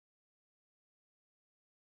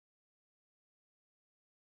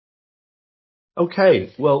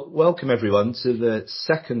Okay, well, welcome everyone to the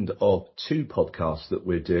second of two podcasts that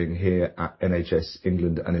we're doing here at NHS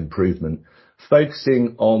England and Improvement,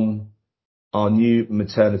 focusing on our new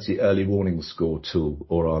maternity early warning score tool,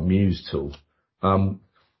 or our Muse tool.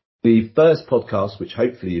 The first podcast, which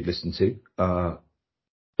hopefully you've listened to,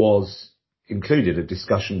 included a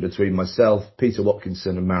discussion between myself, Peter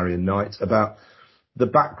Watkinson and Marion Knight about the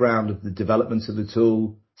background of the development of the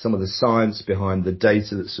tool, some of the science behind the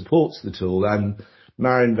data that supports the tool, and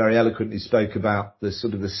Marion very eloquently spoke about the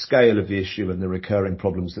scale of the issue and the recurring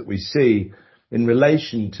problems that we see in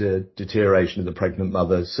relation to deterioration of the pregnant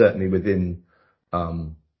mother, certainly within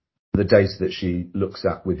the data that she looks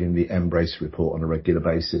at within the Embrace report on a regular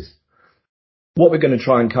basis. What we're going to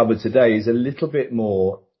try and cover today is a little bit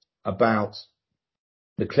more about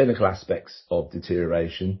the clinical aspects of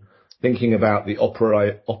deterioration, thinking about the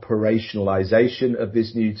operationalization of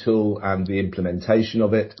this new tool and the implementation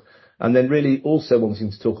of it, and then really also wanting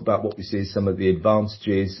to talk about what we see as some of the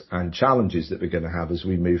advantages and challenges that we're going to have as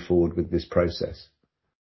we move forward with this process.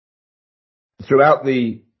 Throughout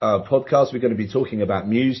the podcast, we're going to be talking about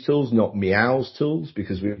Muse tools, not Meows tools,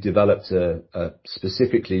 because we've developed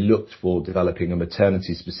specifically looked for developing a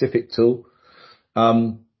maternity-specific tool.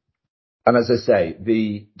 And as I say,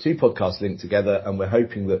 the two podcasts link together, and we're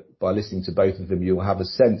hoping that by listening to both of them, you'll have a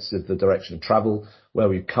sense of the direction of travel, where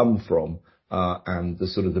we've come from, and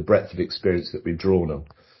the breadth of experience that we've drawn on.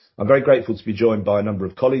 I'm very grateful to be joined by a number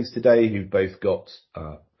of colleagues today who've both got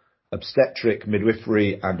obstetric,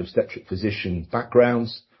 midwifery and obstetric physician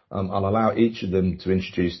backgrounds. I'll allow each of them to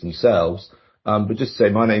introduce themselves. But just to say,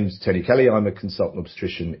 my name's Tony Kelly. I'm a consultant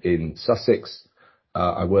obstetrician in Sussex.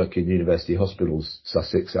 I work in University Hospitals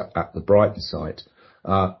Sussex at the Brighton site.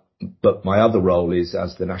 But my other role is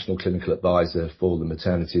as the National Clinical Advisor for the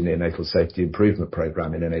Maternity and Neonatal Safety Improvement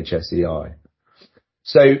Programme in NHS-EI.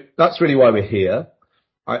 So that's really why we're here.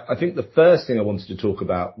 I think the first thing I wanted to talk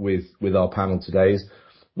about with our panel today is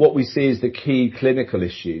what we see as the key clinical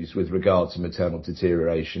issues with regard to maternal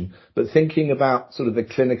deterioration, but thinking about the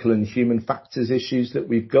clinical and human factors issues that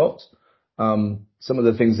we've got. Some of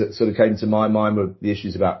the things that came to my mind were the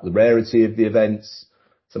issues about the rarity of the events,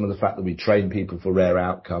 some of the fact that we train people for rare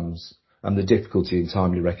outcomes, and the difficulty in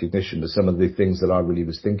timely recognition are some of the things that I really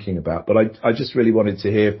was thinking about. But I just really wanted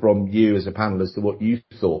to hear from you as a panel as to what you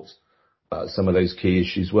thought some of those key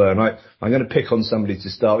issues were. And I'm going to pick on somebody to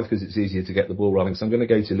start with because it's easier to get the ball rolling. So I'm going to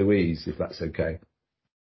go to Louise, if that's okay.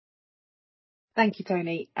 Thank you,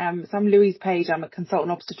 Tony. So I'm Louise Page. I'm a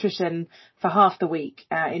consultant obstetrician for half the week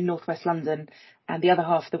in North West London, and the other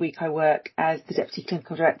half of the week I work as the Deputy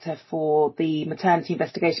Clinical Director for the Maternity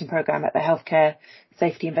Investigation Programme at the Healthcare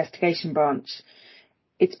Safety Investigation Branch.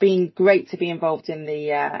 It's been great to be involved in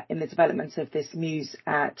the development of this Muse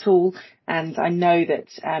tool, and I know that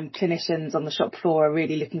clinicians on the shop floor are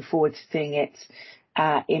really looking forward to seeing it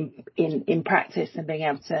in practice and being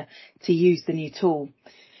able to use the new tool.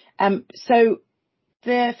 So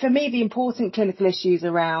for me, the important clinical issues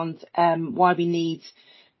around why we need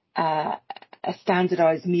a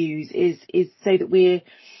standardised Muse is so that we're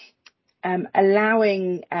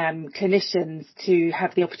allowing clinicians to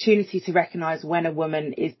have the opportunity to recognise when a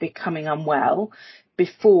woman is becoming unwell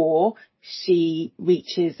before she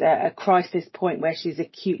reaches a crisis point where she's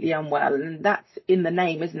acutely unwell. And that's in the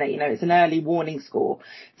name, isn't it? It's an early warning score.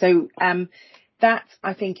 So that,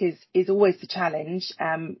 I think, is always the challenge.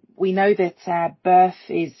 We know that birth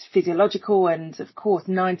is physiological, and of course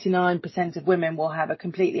 99% of women will have a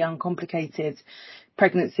completely uncomplicated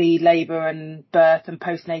pregnancy, labour and birth and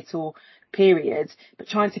postnatal period. But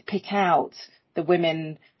trying to pick out the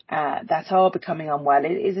women that are becoming unwell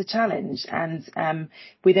is a challenge. And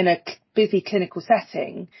within a busy clinical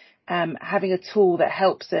setting, having a tool that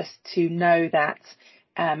helps us to know that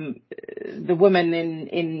the woman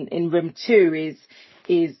in room 2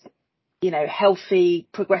 is healthy,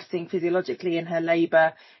 progressing physiologically in her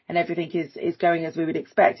labour, and everything is going as we would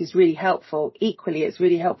expect is really helpful. Equally, it's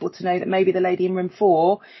really helpful to know that maybe the lady in room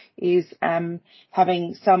 4 is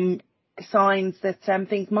having some signs that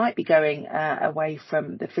things might be going away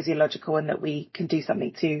from the physiological, and that we can do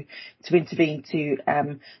something to intervene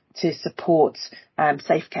to support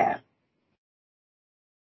safe care.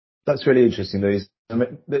 That's really interesting, Louise.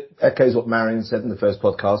 It echoes what Marion said in the first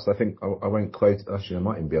podcast. I think I won't quote, actually I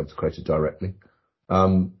might even be able to quote it directly.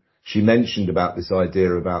 She mentioned about this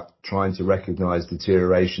idea about trying to recognise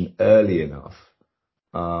deterioration early enough.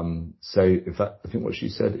 So in fact, I think what she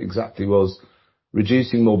said exactly was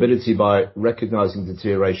reducing morbidity by recognising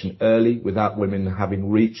deterioration early without women having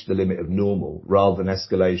reached the limit of normal, rather than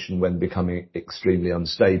escalation when becoming extremely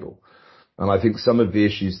unstable. And I think some of the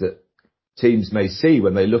issues that teams may see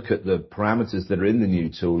when they look at the parameters that are in the new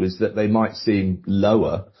tool is that they might seem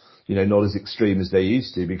lower, not as extreme as they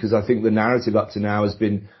used to, because I think the narrative up to now has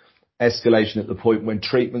been escalation at the point when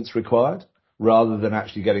treatment's required, rather than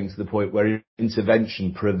actually getting to the point where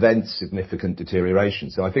intervention prevents significant deterioration.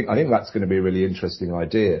 So I think that's going to be a really interesting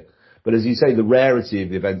idea. But as you say, the rarity of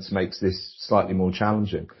the events makes this slightly more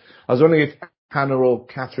challenging. I was wondering if Hannah or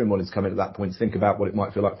Catherine wanted to come in at that point to think about what it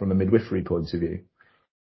might feel like from a midwifery point of view.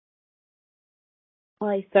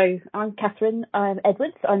 Hi, so I'm Catherine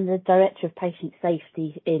Edwards. I'm the Director of Patient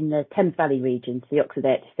Safety in the Thames Valley region, the Oxford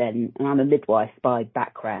Echterdene, and I'm a midwife by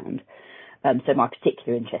background. So my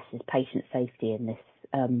particular interest is patient safety in this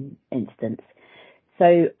instance.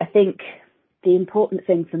 So I think the important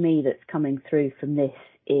thing for me that's coming through from this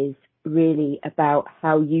is really about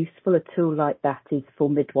how useful a tool like that is for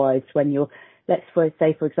midwives when you're, let's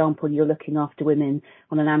say, for example, you're looking after women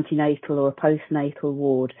on an antenatal or a postnatal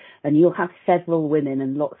ward, and you'll have several women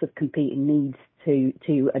and lots of competing needs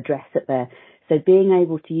to address it there. So being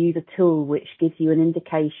able to use a tool which gives you an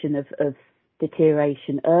indication of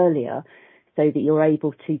deterioration earlier, so that you're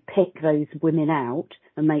able to pick those women out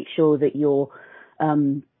and make sure that you're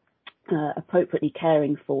appropriately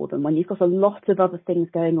caring for them. When you've got a lot of other things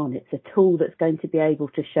going on, it's a tool that's going to be able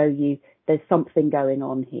to show you there's something going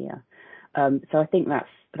on here. So I think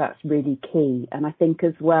that's really key. And I think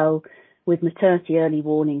as well, with maternity early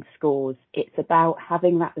warning scores, it's about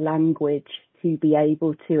having that language to be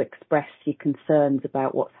able to express your concerns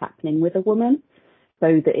about what's happening with a woman,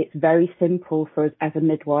 so that it's very simple for us as a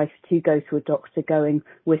midwife to go to a doctor going,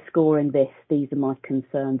 we're scoring this, these are my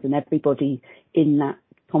concerns, and everybody in that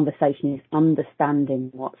conversation is understanding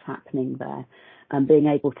what's happening there and being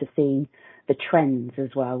able to see the trends as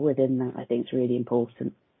well within that. I think is really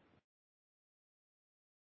important.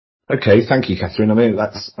 Okay, thank you, Catherine. I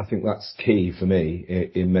think that's key for me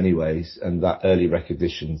in many ways, and that early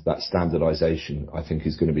recognition, that standardisation, I think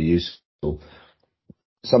is going to be useful.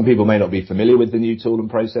 Some people may not be familiar with the new tool and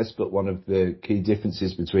process, but one of the key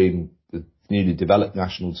differences between the newly developed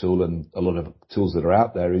national tool and a lot of tools that are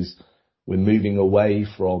out there is we're moving away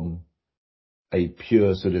from a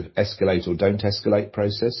pure sort of escalate or don't escalate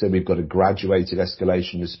process. So we've got a graduated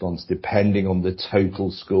escalation response depending on the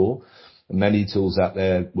total score. Many tools out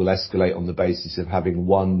there will escalate on the basis of having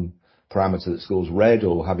one parameter that scores red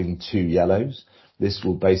or having two yellows. This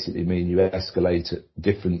will basically mean you escalate to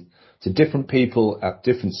different people at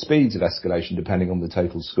different speeds of escalation depending on the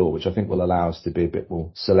total score, which I think will allow us to be a bit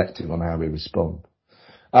more selective on how we respond.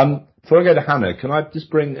 Before I go to Hannah, can I just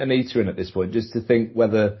bring Anita in at this point, just to think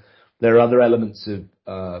whether there are other elements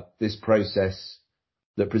of this process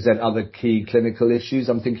that present other key clinical issues?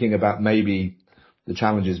 I'm thinking about maybe the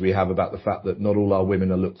challenges we have about the fact that not all our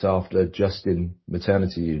women are looked after just in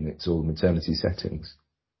maternity units or maternity settings.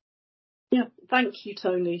 Yeah, thank you,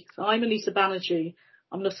 Tony. I'm Anita Banerjee.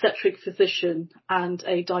 I'm an obstetric physician and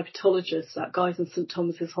a diabetologist at Guy's and St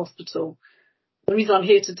Thomas's Hospital. The reason I'm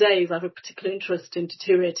here today is I have a particular interest in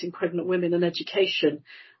deteriorating pregnant women and education.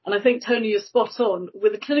 And I think, Tony, you're spot on.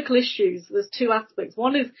 With the clinical issues, there's two aspects.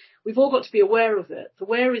 One is we've all got to be aware of it. The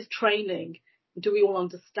where is training. Do we all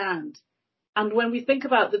understand? And when we think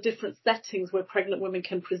about the different settings where pregnant women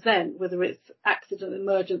can present, whether it's accident,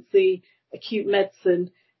 emergency, acute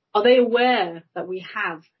medicine, are they aware that we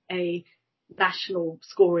have a national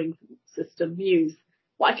scoring system, Muse?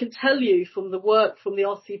 What I can tell you from the work from the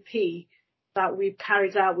RCP that we've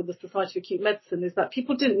carried out with the Society of Acute Medicine is that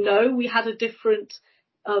people didn't know we had a different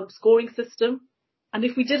scoring system. And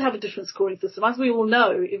if we did have a different scoring system, as we all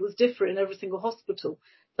know, it was different in every single hospital.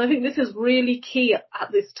 So I think this is really key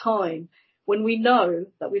at this time when we know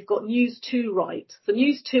that we've got News 2 right. So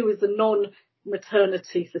News 2 is a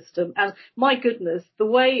non-maternity system. And my goodness, the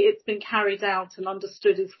way it's been carried out and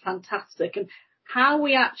understood is fantastic. And how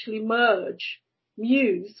we actually merge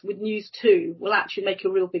Muse with News 2 will actually make a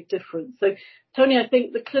real big difference. So, Tony, I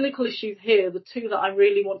think the clinical issues here, the two that I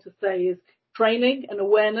really want to say is training and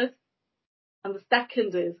awareness. And the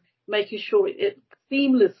second is making sure it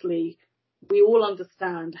seamlessly, we all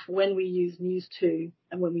understand when we use News 2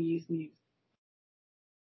 and when we use Muse.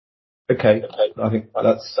 Okay, I think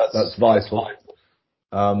that's vital.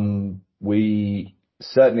 We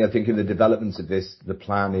certainly, I think in the development of this, the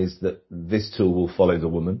plan is that this tool will follow the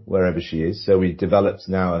woman wherever she is. So we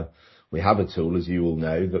have a tool, as you all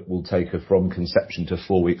know, that will take her from conception to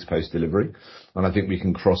 4 weeks post-delivery. And I think we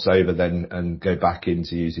can cross over then and go back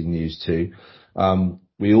into using News 2.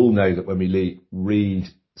 We all know that when we read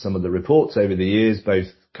some of the reports over the years, both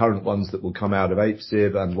current ones that will come out of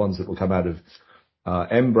APSIB and ones that will come out of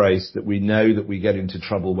embrace that we know that we get into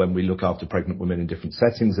trouble when we look after pregnant women in different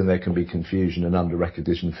settings, and there can be confusion and under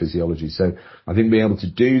recognition of physiology. So I think being able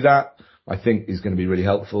to do that, I think, is going to be really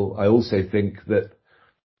helpful. I also think that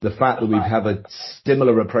the fact that we have a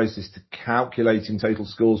similar process to calculating total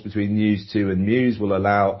scores between News 2 and Muse will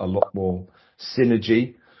allow a lot more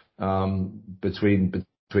synergy between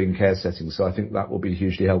care settings. So I think that will be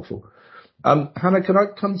hugely helpful. Hannah, can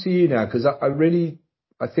I come to you now? Because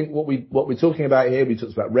I think what we're talking about here, we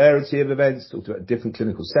talked about rarity of events, talked about different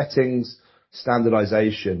clinical settings,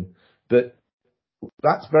 standardization, but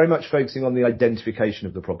that's very much focusing on the identification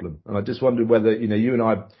of the problem. And I just wondered whether, you and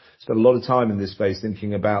I spent a lot of time in this space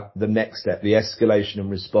thinking about the next step, the escalation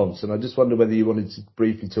and response. And I just wonder whether you wanted to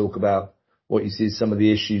briefly talk about what you see as some of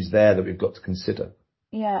the issues there that we've got to consider.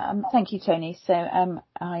 Yeah, thank you, Tony. So I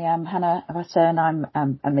am Hannah Rutter, and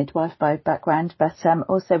I'm a midwife by background, but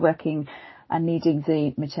also working and leading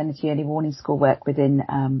the maternity early warning school work within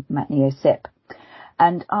MatNeo SIP.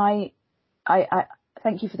 And I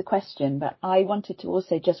thank you for the question, but I wanted to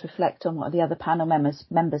also just reflect on what the other panel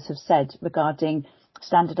members have said regarding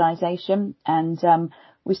standardisation. And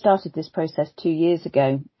we started this process 2 years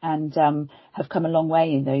ago and have come a long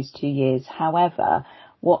way in those 2 years. However,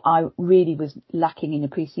 what I really was lacking in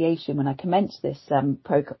appreciation when I commenced this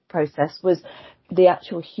process was the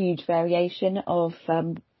actual huge variation of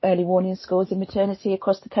early warning scores in maternity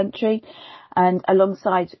across the country. And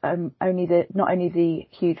alongside not only the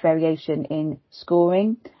huge variation in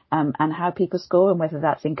scoring and how people score, and whether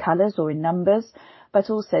that's in colours or in numbers,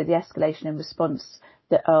 but also the escalation and response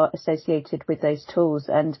that are associated with those tools.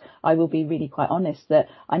 And I will be really quite honest that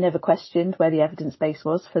I never questioned where the evidence base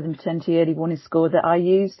was for the maternity early warning score that I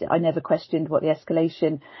used. I never questioned what the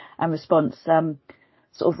escalation and response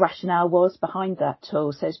sort of rationale was behind that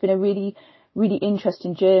tool. So it's been a really, really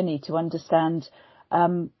interesting journey to understand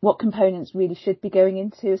what components really should be going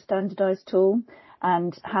into a standardised tool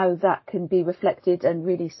and how that can be reflected and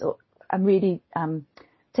really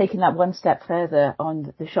taking that one step further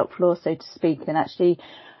on the shop floor, so to speak. And actually,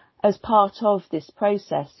 as part of this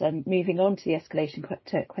process, and moving on to the escalation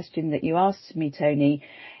question that you asked me, Tony,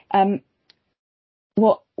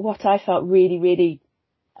 what I felt really, really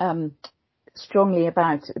strongly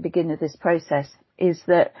about at the beginning of this process is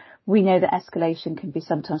that we know that escalation can be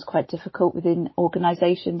sometimes quite difficult within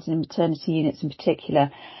organisations and maternity units in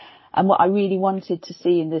particular. And what I really wanted to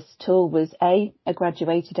see in this tool was a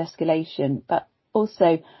graduated escalation, but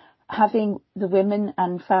also having the women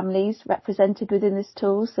and families represented within this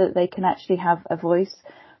tool so that they can actually have a voice,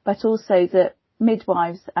 but also that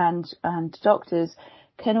midwives and doctors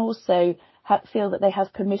can also feel that they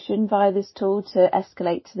have permission via this tool to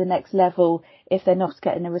escalate to the next level if they're not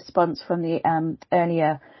getting a response from the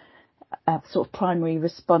earlier sort of primary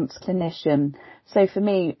response clinician. So for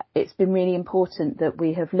me, it's been really important that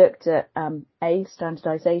we have looked at A,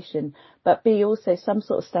 standardisation, but B, also some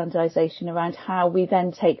sort of standardisation around how we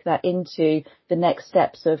then take that into the next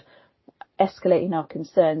steps of escalating our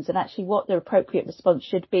concerns and actually what the appropriate response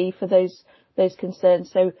should be for those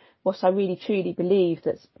concerns. So what I really truly believe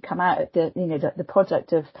that's come out of the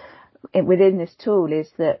product of within this tool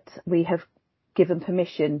is that we have given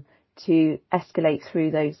permission to escalate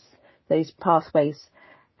through those pathways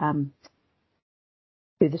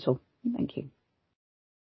through the tool. Thank you.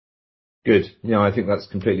 Good. Yeah, I think that's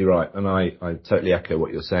completely right. And I totally echo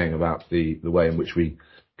what you're saying about the way in which we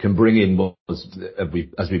can bring in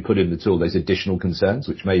as we put in the tool, those additional concerns,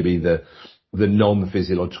 which may be the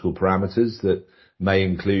non-physiological parameters that may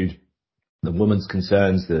include the woman's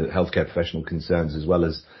concerns, the healthcare professional concerns, as well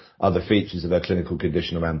as other features of their clinical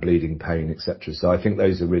condition around bleeding, pain, etc. So I think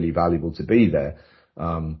those are really valuable to be there.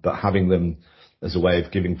 But having them as a way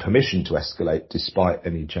of giving permission to escalate despite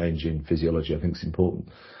any change in physiology, I think is important.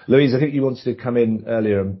 Louise, I think you wanted to come in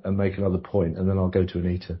earlier and make another point, and then I'll go to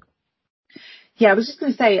Anita. Yeah, I was just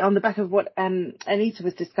going to say on the back of what Anita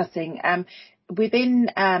was discussing, within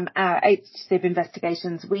our HSIB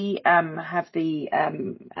investigations, we have the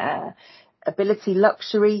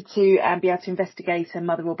luxury to be able to investigate a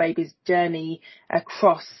mother or baby's journey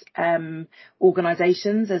across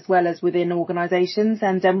organisations as well as within organisations.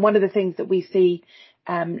 And one of the things that we see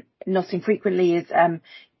not infrequently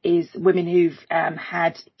is women who've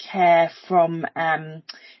had care from an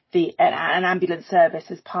ambulance service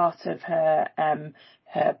as part of her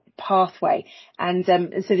pathway. And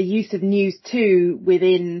so the use of News 2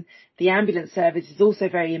 within the ambulance service is also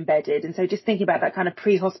very embedded. And so just thinking about that kind of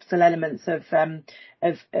pre-hospital elements of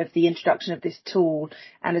the introduction of this tool,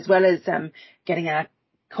 and as well as getting our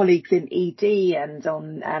colleagues in ED and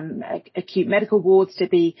on acute medical wards to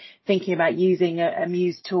be thinking about using a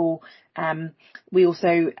Muse tool We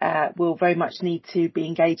also will very much need to be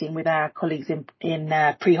engaging with our colleagues in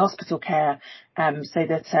pre-hospital care, so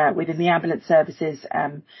that within the ambulance services,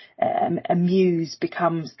 a Muse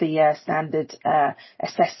becomes the standard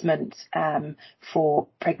assessment for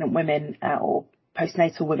pregnant women or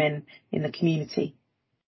postnatal women in the community.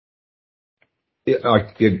 Yeah, I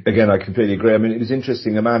completely agree. I mean, it was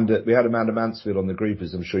interesting. We had Amanda Mansfield on the group,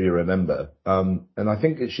 as I'm sure you remember. And I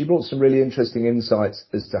think she brought some really interesting insights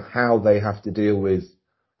as to how they have to deal with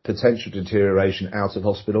potential deterioration out of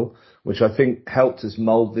hospital, which I think helped us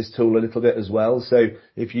mould this tool a little bit as well. So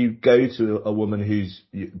if you go to a woman who's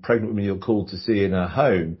pregnant woman you're called to see in her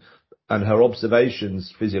home, and her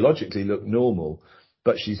observations physiologically look normal,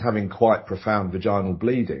 but she's having quite profound vaginal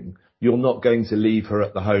bleeding, you're not going to leave her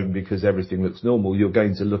at the home because everything looks normal. You're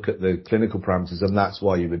going to look at the clinical parameters, and that's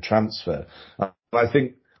why you would transfer. I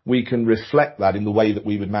think we can reflect that in the way that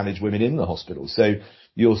we would manage women in the hospital. So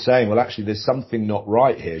you're saying, well, actually, there's something not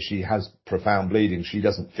right here. She has profound bleeding. She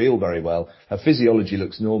doesn't feel very well. Her physiology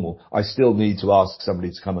looks normal. I still need to ask somebody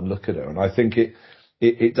to come and look at her. And I think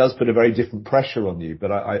it does put a very different pressure on you.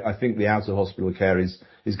 But I think the out of hospital care is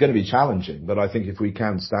going to be challenging. But I think if we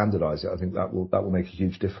can standardise it, I think that will make a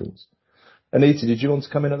huge difference. Anita, did you want to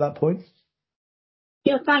come in at that point?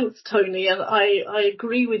 Yeah, thanks, Tony. And I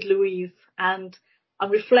agree with Louise, and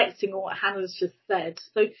I'm reflecting on what Hannah's just said.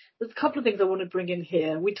 So there's a couple of things I want to bring in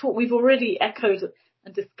here. We've already echoed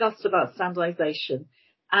and discussed about standardisation,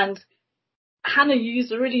 and Hannah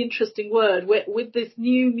used a really interesting word. With this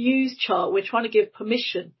new Muse chart, we're trying to give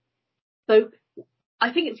permission. So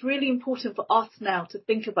I think it's really important for us now to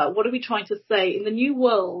think about what are we trying to say in the new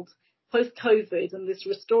world post-COVID and this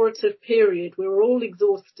restorative period. We're all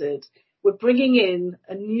exhausted. We're bringing in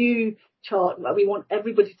a new chart that we want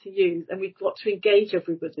everybody to use, and we've got to engage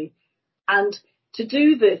everybody. And to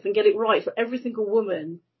do this and get it right for every single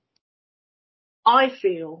woman, I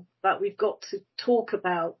feel that we've got to talk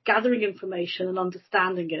about gathering information and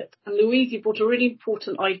understanding it. And Louise, you brought a really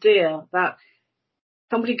important idea that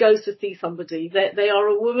somebody goes to see somebody. They are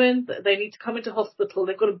a woman, they need to come into hospital,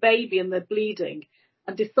 they've got a baby and they're bleeding,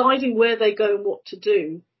 and deciding where they go and what to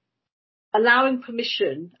do, allowing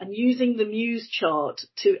permission and using the Muse chart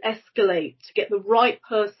to escalate, to get the right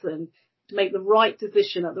person to make the right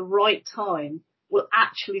decision at the right time will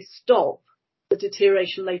actually stop the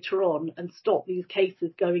deterioration later on and stop these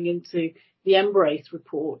cases going into the Embrace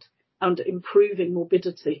report and improving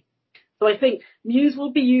morbidity. So I think Muse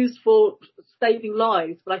will be used for saving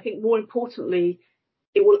lives, but I think more importantly,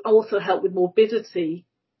 it will also help with morbidity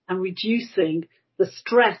and reducing the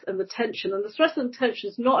stress and the tension. And the stress and the tension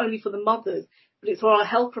is not only for the mothers, but it's for our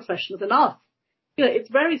health professionals and us. You know, it's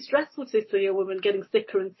very stressful to see a woman getting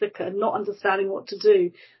sicker and sicker and not understanding what to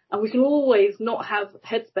do. And we can always not have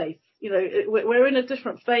headspace. You know, we're in a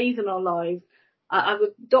different phase in our lives. I'm a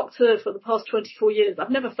doctor for the past 24 years. I've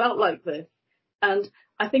never felt like this. And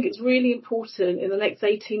I think it's really important in the next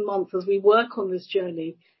 18 months as we work on this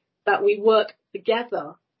journey that we work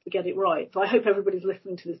together to get it right. So I hope everybody's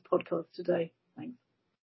listening to this podcast today. Thanks.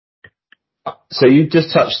 So you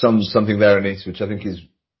just touched on something there, Anita, which I think is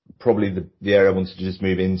probably the area I wanted to just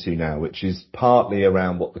move into now, which is partly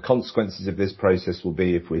around what the consequences of this process will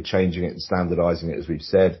be if we're changing it and standardising it, as we've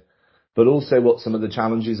said, but also what some of the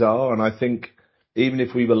challenges are. And I think even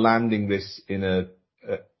if we were landing this in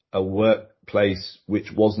a workplace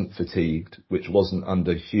which wasn't fatigued, which wasn't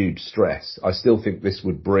under huge stress, I still think this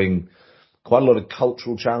would bring quite a lot of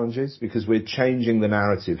cultural challenges because we're changing the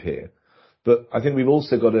narrative here. But I think we've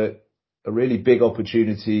also got a really big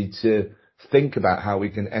opportunity to think about how we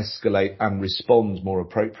can escalate and respond more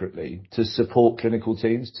appropriately to support clinical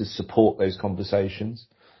teams, to support those conversations.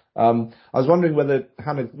 I was wondering whether,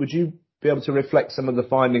 Hannah, would you be able to reflect some of the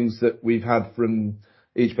findings that we've had from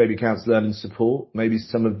Each Baby Counts Learn and Support, maybe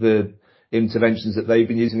some of the interventions that they've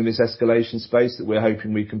been using in this escalation space that we're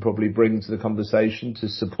hoping we can probably bring to the conversation to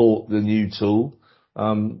support the new tool,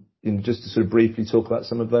 just to sort of briefly talk about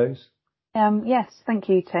some of those? Yes, thank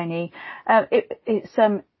you, Tony.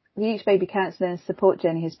 The Each Baby Counts Learn Support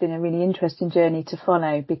journey has been a really interesting journey to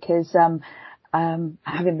follow because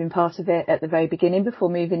having been part of it at the very beginning before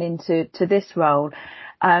moving into this role,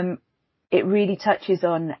 it really touches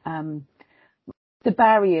on the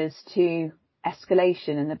barriers to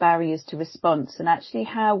escalation and the barriers to response, and actually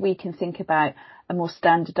how we can think about a more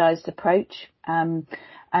standardised approach.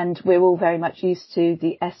 And we're all very much used to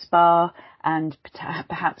the SBAR and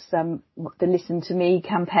perhaps the Listen to Me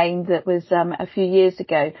campaign that was a few years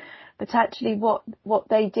ago. But actually what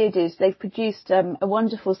they did is they've produced a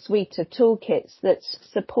wonderful suite of toolkits that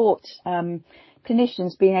support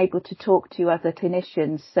clinicians being able to talk to other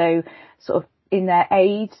clinicians. So sort of in their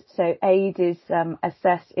AID. So AID is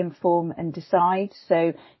assess, inform and decide.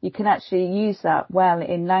 So you can actually use that well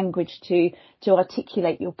in language to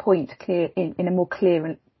articulate your point in a more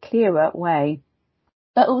clearer way.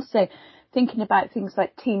 But also thinking about things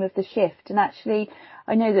like team of the shift. And actually,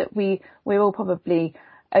 I know that we're all probably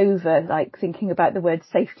over like thinking about the word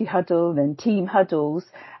safety huddle and team huddles.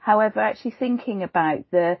 However, actually thinking about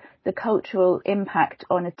the cultural impact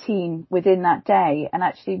on a team within that day, and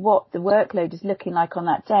actually what the workload is looking like on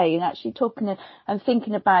that day, and actually talking and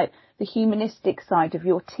thinking about the humanistic side of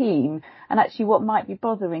your team and actually what might be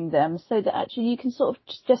bothering them, so that actually you can sort of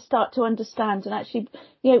just start to understand and actually,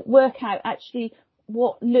 you know, work out actually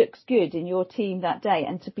what looks good in your team that day,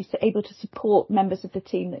 and to be able to support members of the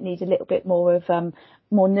team that need a little bit more of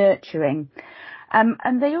more nurturing.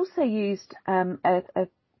 And they also used a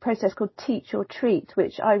process called teach or treat,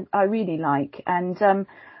 which I really like. And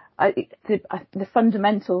the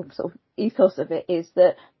fundamental sort of ethos of it is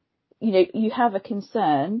that, you know, you have a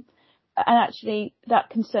concern, and actually that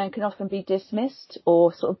concern can often be dismissed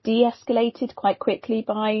or sort of de-escalated quite quickly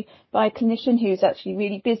by a clinician who's actually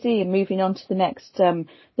really busy and moving on to the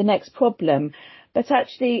next problem. But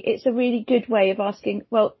actually it's a really good way of asking,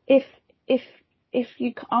 well, if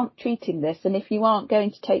you aren't treating this, and if you aren't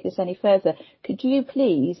going to take this any further, could you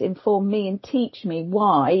please inform me and teach me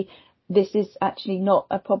why this is actually not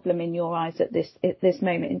a problem in your eyes at this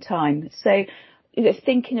moment in time? So, you know,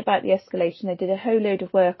 thinking about the escalation, they did a whole load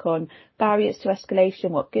of work on barriers to escalation,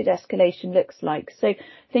 what good escalation looks like. So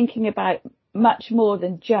thinking about much more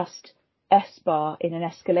than just SBAR in an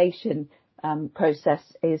escalation process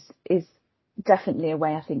is definitely a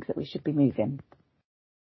way I think that we should be moving.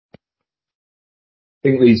 I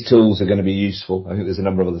think these tools are going to be useful. I think there's a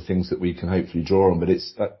number of other things that we can hopefully draw on, but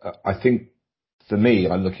it's, I think for me,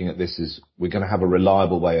 I'm looking at this as we're going to have a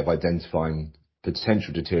reliable way of identifying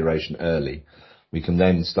potential deterioration early. We can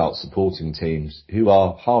then start supporting teams who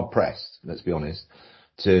are hard pressed, let's be honest,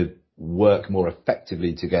 to work more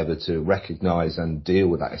effectively together to recognise and deal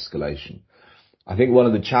with that escalation. I think one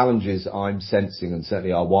of the challenges I'm sensing, and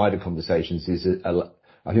certainly our wider conversations, is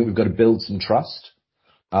I think we've got to build some trust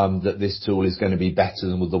that this tool is going to be better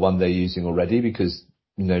than the one they're using already, because,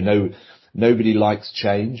 you know, nobody likes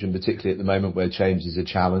change, and particularly at the moment where change is a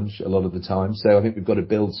challenge a lot of the time. So I think we've got to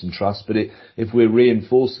build some trust. But if we're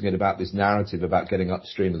reinforcing it about this narrative about getting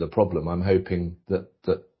upstream of the problem, I'm hoping that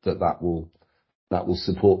will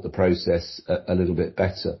support the process a little bit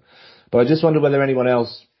better. But I just wonder whether anyone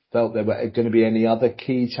else felt there were going to be any other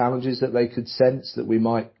key challenges that they could sense that we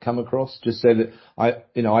might come across, just so that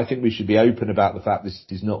I think we should be open about the fact this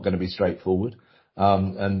is not going to be straightforward.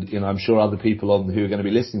 And, you know, I'm sure other people who are going to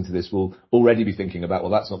be listening to this will already be thinking about,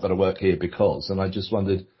 well, that's not going to work here because, and I just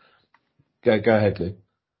wondered, go ahead, Lou.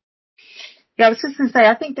 Yeah, I was just going to say,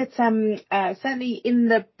 I think that certainly in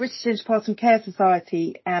the British Postpartum Care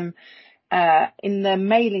Society, in the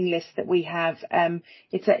mailing list that we have,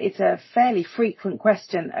 it's a fairly frequent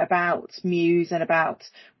question about Muse and about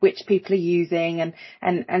which people are using,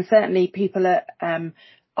 and certainly people are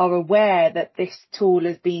aware that this tool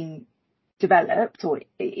has been developed or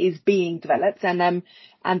is being developed, and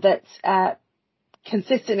that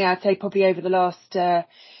consistently, I'd say probably over the last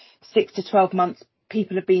 6 to 12 months,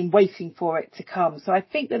 people have been waiting for it to come. So I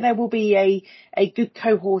think that there will be a good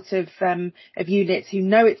cohort of units who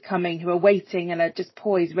know it's coming, who are waiting and are just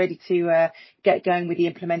poised, ready to get going with the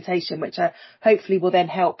implementation, which hopefully will then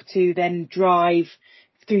help to then drive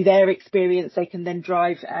through their experience. They can then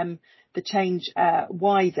drive the change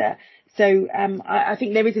wider. So I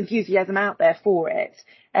think there is enthusiasm out there for it.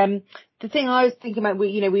 The thing I was thinking about,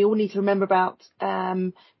 we all need to remember about,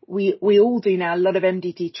 we all do now a lot of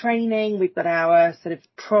MDT training. We've got our sort of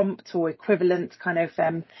prompt or equivalent kind of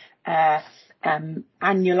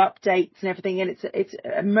annual updates and everything, and it's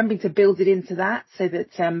remembering to build it into that so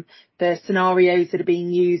that the scenarios that are being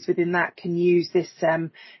used within that can use this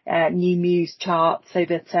new Muse chart, so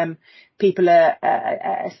that people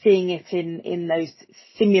are seeing it in those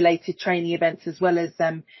simulated training events as well as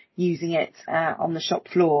using it on the shop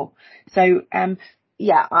floor. So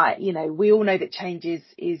we all know that change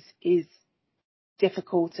is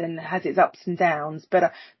difficult and has its ups and downs,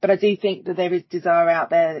 but I do think that there is desire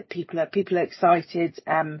out there, that people are excited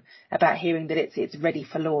about hearing that it's ready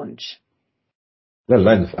for launch. Let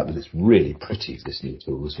alone the fact that it's really pretty, this new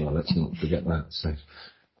tool as well. Let's not forget that. So,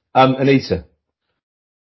 Anita.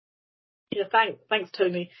 Yeah, thanks,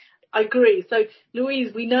 Tony. I agree. So,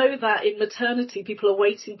 Louise, we know that in maternity people are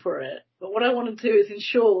waiting for it, but what I want to do is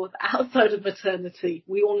ensure that outside of maternity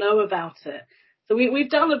we all know about it. So we've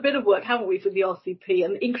done a bit of work, haven't we, for the RCP,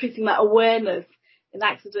 and increasing that awareness in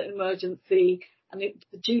accident and emergency, and the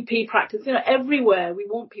GP practice, everywhere we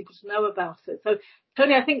want people to know about it. So,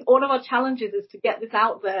 Tony, I think one of our challenges is to get this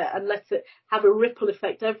out there and let it have a ripple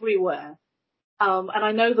effect everywhere. And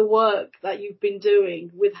I know the work that you've been doing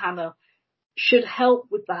with Hannah should help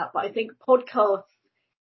with that. But I think podcasts,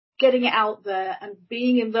 getting it out there and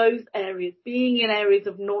being in those areas, being in areas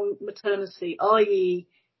of non-maternity, i.e.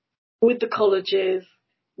 with the colleges,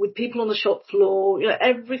 with people on the shop floor,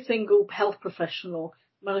 every single health professional,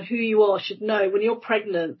 no matter who you are, should know when you're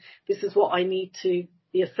pregnant, this is what I need to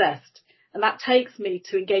be assessed. And that takes me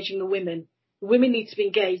to engaging the women. The women need to be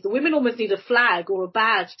engaged. The women almost need a flag or a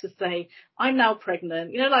badge to say, I'm now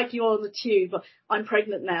pregnant. Like you're on the tube, I'm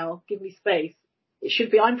pregnant now, give me space. It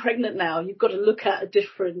should be, I'm pregnant now. You've got to look at a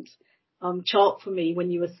different chart for me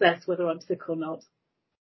when you assess whether I'm sick or not.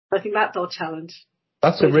 I think that's our challenge.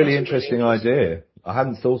 That's a really interesting idea. I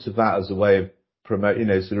hadn't thought of that as a way of promoting,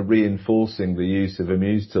 sort of reinforcing the use of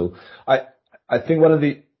Amusetil. I think one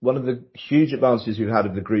of the huge advantages we've had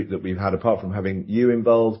of the group that we've had, apart from having you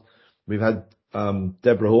involved, we've had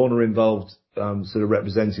Deborah Horner involved, sort of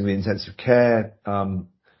representing the intensive care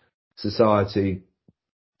society,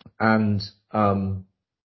 and other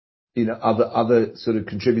sort of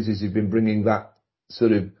contributors who've been bringing that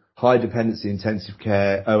sort of high dependency intensive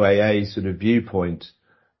care OAA sort of viewpoint.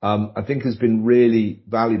 I think has been really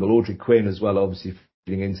valuable. Audrey Quinn as well, obviously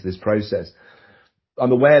feeding into this process.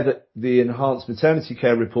 I'm aware that the enhanced maternity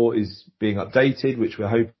care report is being updated, which we're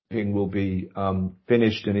hoping will be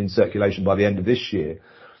finished and in circulation by the end of this year.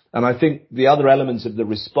 And I think the other elements of the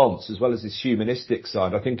response, as well as this humanistic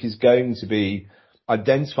side, I think is going to be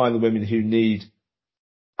identifying the women who need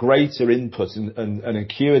greater input and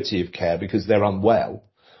acuity of care because they're unwell.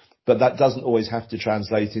 But that doesn't always have to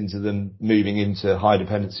translate into them moving into high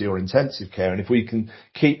dependency or intensive care. And if we can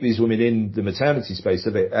keep these women in the maternity space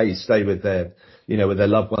so they stay with their, with their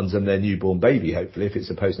loved ones and their newborn baby, hopefully, if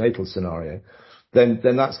it's a postnatal scenario, then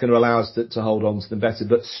that's going to allow us to hold on to them better,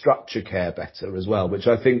 but structure care better as well, which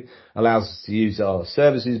I think allows us to use our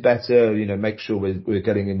services better, make sure we're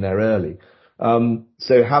getting in there early.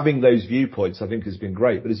 So having those viewpoints, I think, has been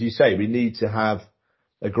great. But as you say, we need to have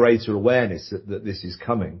a greater awareness that this is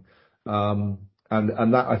coming. And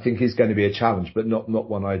that I think is going to be a challenge, but not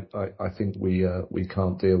one I think we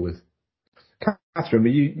can't deal with. Catherine,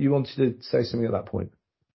 you wanted to say something at that point?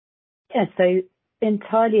 Yeah, so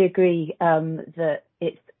entirely agree that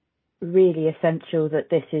it's really essential that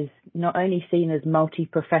this is not only seen as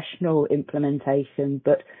multi-professional implementation,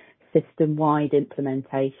 but system-wide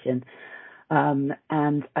implementation. And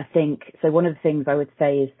I think, so one of the things I would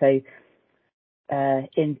say is,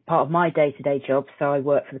 in part of my day-to-day job, so I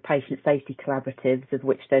work for the Patient Safety Collaboratives, of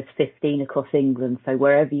which there's 15 across England. So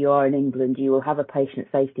wherever you are in England, you will have a Patient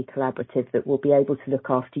Safety Collaborative that will be able to look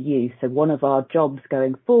after you. So one of our jobs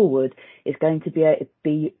going forward is going to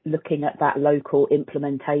be looking at that local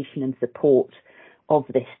implementation and support of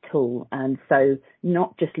this tool. And so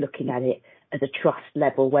not just looking at it as a trust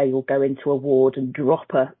level where you'll go into a ward and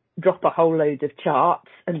drop a whole load of charts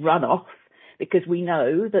and run off, because we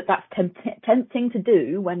know that that's tempting to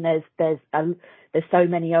do when there's so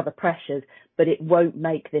many other pressures, but it won't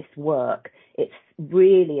make this work. It's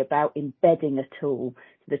really about embedding a tool.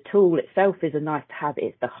 The tool itself is a nice to have,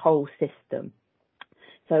 it's the whole system.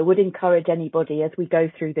 So I would encourage anybody, as we go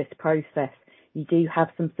through this process, you do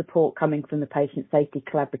have some support coming from the Patient Safety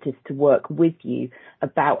Collaboratives to work with you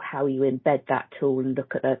about how you embed that tool and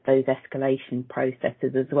look at those escalation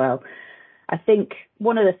processes as well. I think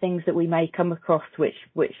one of the things that we may come across, which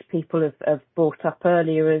people have brought up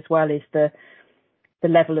earlier as well, is the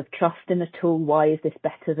level of trust in the tool. Why is this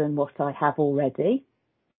better than what I have already?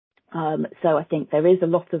 So I think there is a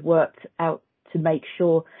lot of work out to make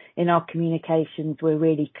sure in our communications we're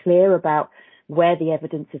really clear about where the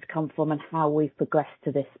evidence has come from and how we've progressed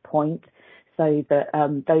to this point, so that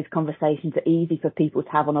those conversations are easy for people to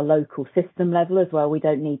have on a local system level as well. We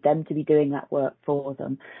don't need them to be doing that work for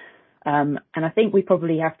them. And I think we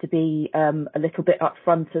probably have to be a little bit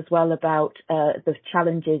upfront as well about the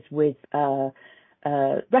challenges with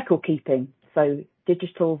record keeping, so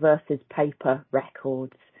digital versus paper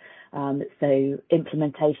records. So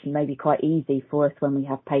implementation may be quite easy for us when we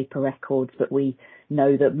have paper records, but we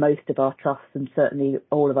know that most of our trusts, and certainly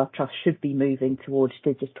all of our trusts, should be moving towards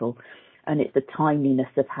digital. And it's the timeliness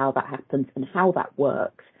of how that happens and how that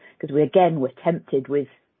works, because we're tempted with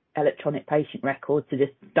electronic patient records to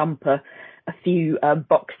just dump a few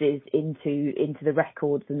boxes into the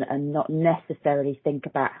records and not necessarily think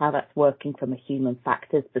about how that's working from a human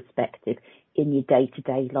factors perspective in your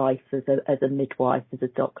day-to-day life as a midwife, as a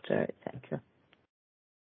doctor, etc.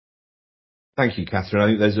 Thank you, Catherine. I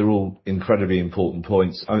think those are all incredibly important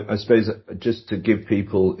points. I suppose just to give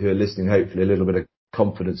people who are listening, hopefully a little bit of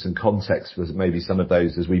confidence and context for maybe some of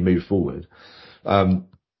those as we move forward. There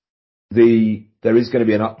is going to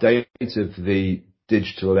be an update of the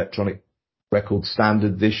digital electronic record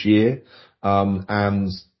standard this year. And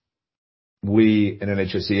we in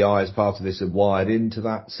NHSEI, as part of this, have wired into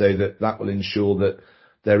that so that will ensure that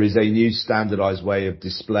there is a new standardised way of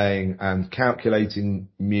displaying and calculating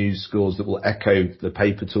Muse scores that will echo the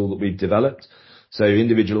paper tool that we've developed. So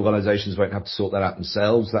individual organisations won't have to sort that out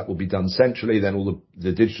themselves. That will be done centrally. Then all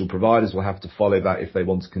the digital providers will have to follow that if they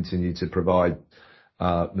want to continue to provide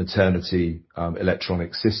maternity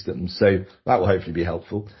electronic systems. So that will hopefully be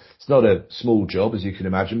helpful. It's not a small job, as you can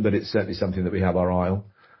imagine, but it's certainly something that we have our eye on.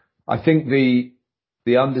 I think the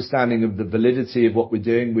understanding of the validity of what we're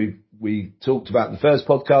doing, we talked about in the first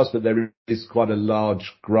podcast, but there is quite a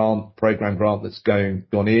large program grant that's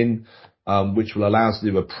gone in, which will allow us to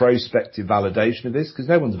do a prospective validation of this, because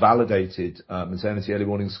no one's validated maternity early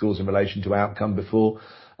warning scores in relation to outcome before,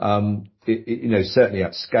 certainly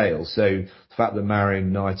at scale. So the fact that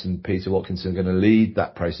Marion Knight and Peter Watkinson are going to lead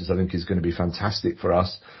that process, I think is going to be fantastic for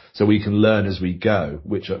us, so we can learn as we go,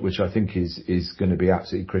 which I think is going to be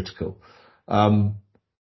absolutely critical.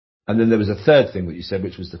 And then there was a third thing that you said,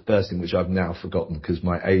 which was the first thing, which I've now forgotten because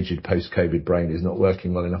my aged post-COVID brain is not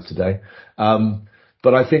working well enough today.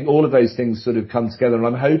 But I think all of those things sort of come together, and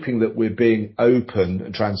I'm hoping that we're being open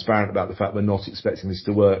and transparent about the fact we're not expecting this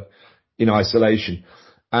to work in isolation.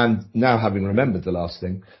 And now, having remembered the last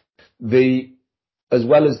thing, as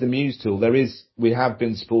well as the Muse tool, we have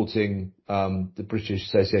been supporting the British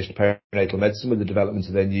Association of Perinatal Medicine with the development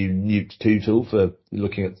of their new NUC2 tool for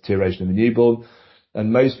looking at deterioration of the newborn.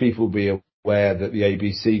 And most people will be aware that the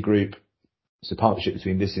ABC group, it's a partnership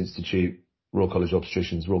between this institute, Royal College of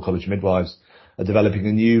Obstetricians, Royal College of Midwives, are developing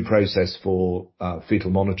a new process for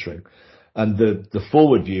fetal monitoring. And the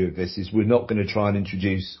forward view of this is we're not going to try and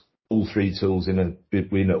introduce all three tools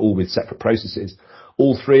all with separate processes.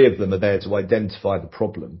 All three of them are there to identify the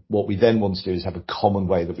problem. What we then want to do is have a common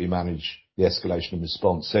way that we manage the escalation and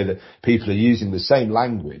response, so that people are using the same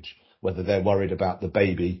language, whether they're worried about the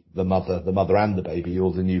baby, the mother and the baby,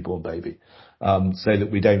 or the newborn baby, so that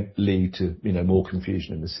we don't lead to, more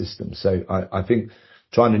confusion in the system. So I think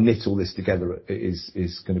trying to knit all this together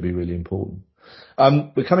is going to be really important.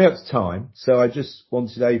 We're coming up to time, so I just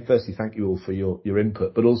wanted to firstly thank you all for your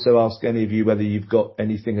input, but also ask any of you whether you've got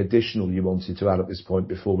anything additional you wanted to add at this point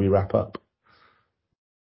before we wrap up.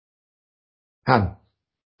 Han.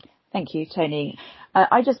 Thank you, Tony.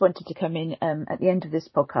 I just wanted to come in at the end of this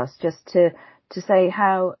podcast just to say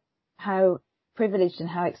how privileged and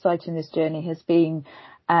how exciting this journey has been,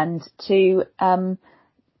 and to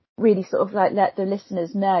really sort of like let the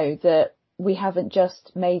listeners know that we haven't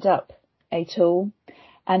just made up a tool,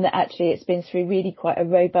 and that actually it's been through really quite a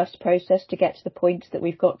robust process to get to the point that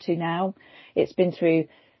we've got to now. It's been through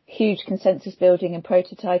huge consensus building and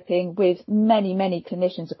prototyping with many, many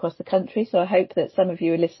clinicians across the country. So I hope that some of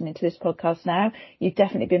you are listening to this podcast now. You've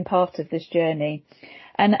definitely been part of this journey,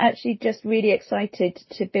 and actually just really excited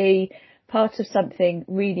to be part of something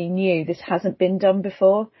really new. This hasn't been done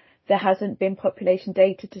before. There hasn't been population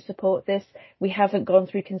data to support this. We haven't gone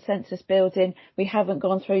through consensus building. We haven't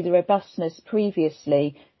gone through the robustness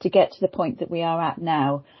previously to get to the point that we are at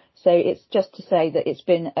now. So it's just to say that it's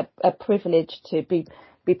been a privilege to be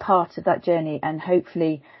part of that journey, and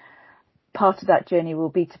hopefully part of that journey will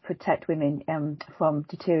be to protect women from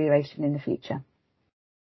deterioration in the future.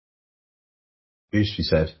 She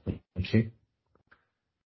said. Thank you.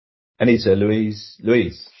 Anita, Louise.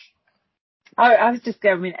 I was just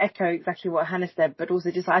going to echo exactly what Hannah said, but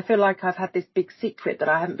also just I feel like I've had this big secret that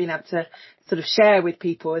I haven't been able to sort of share with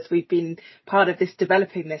people as we've been part of this,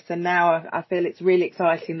 developing this. And now I feel it's really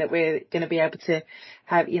exciting that we're going to be able to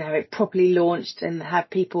have, it properly launched and have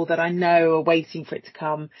people that I know are waiting for it to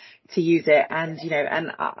come to use it. And,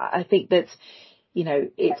 and I think that,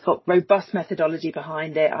 it's got robust methodology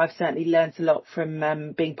behind it. I've certainly learned a lot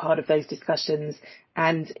from being part of those discussions,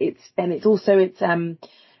 and it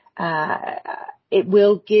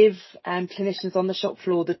will give clinicians on the shop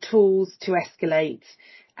floor the tools to escalate,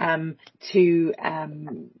 to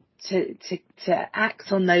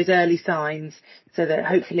act on those early signs, so that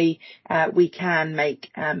hopefully we can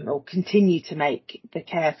make or continue to make the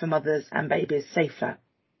care for mothers and babies safer.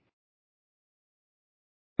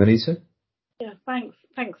 Anita? Yeah, thanks,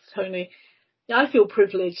 Tony. Yeah, I feel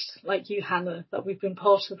privileged, like you, Hannah, that we've been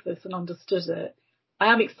part of this and understood it.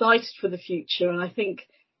 I am excited for the future, and I think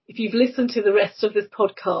if you've listened to the rest of this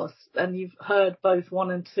podcast and you've heard both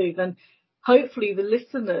 1 and 2, then hopefully the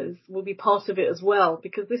listeners will be part of it as well,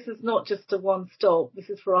 because this is not just a one stop. This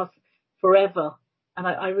is for us forever. And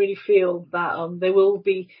I really feel that there will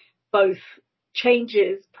be both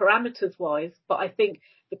changes parameters wise, but I think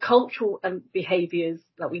the cultural and behaviours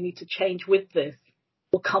that we need to change with this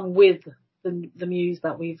will come with the muse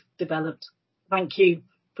that we've developed. Thank you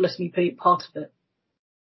for letting me be part of it.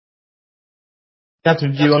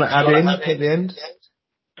 Catherine, do you want to add in at the end?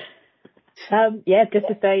 Yeah, just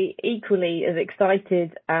to say, equally as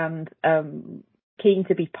excited and keen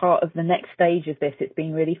to be part of the next stage of this. It's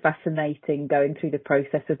been really fascinating going through the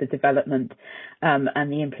process of the development,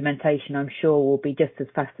 and the implementation, I'm sure, will be just as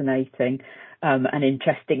fascinating and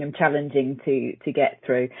interesting and challenging to get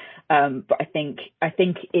through. But I think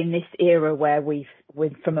in this era where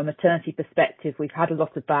from a maternity perspective, we've had a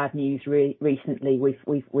lot of bad news recently.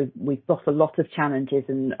 We've got a lot of challenges,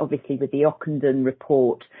 and obviously with the Ockenden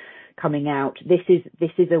report coming out, this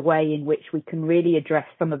is a way in which we can really address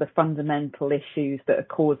some of the fundamental issues that are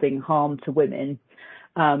causing harm to women,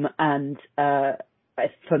 and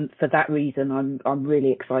for that reason I'm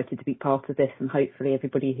really excited to be part of this, and hopefully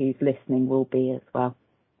everybody who's listening will be as well.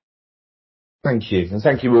 Thank you, and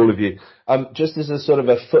thank you all of you. Just as a sort of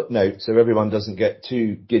a footnote, so everyone doesn't get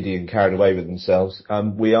too giddy and carried away with themselves,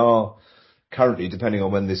 we are currently, depending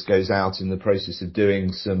on when this goes out, in the process of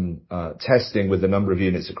doing some testing with a number of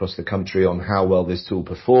units across the country on how well this tool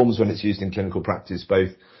performs when it's used in clinical practice, both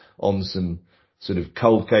on some sort of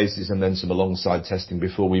cold cases and then some alongside testing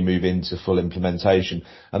before we move into full implementation.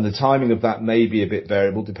 And the timing of that may be a bit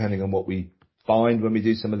variable depending on what we find when we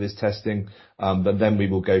do some of this testing, but then we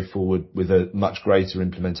will go forward with a much greater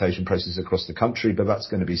implementation process across the country, but that's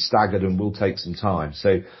going to be staggered and will take some time.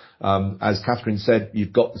 So as Catherine said,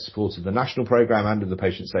 you've got the support of the national programme and of the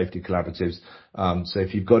patient safety collaboratives. So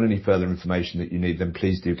if you've got any further information that you need, then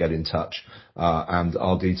please do get in touch, and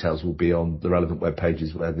our details will be on the relevant web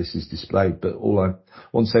pages where this is displayed. But all I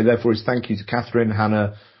want to say therefore is thank you to Catherine,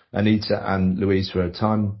 Hannah, Anita and Louise for her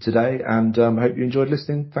time today, and hope you enjoyed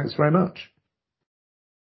listening. Thanks very much.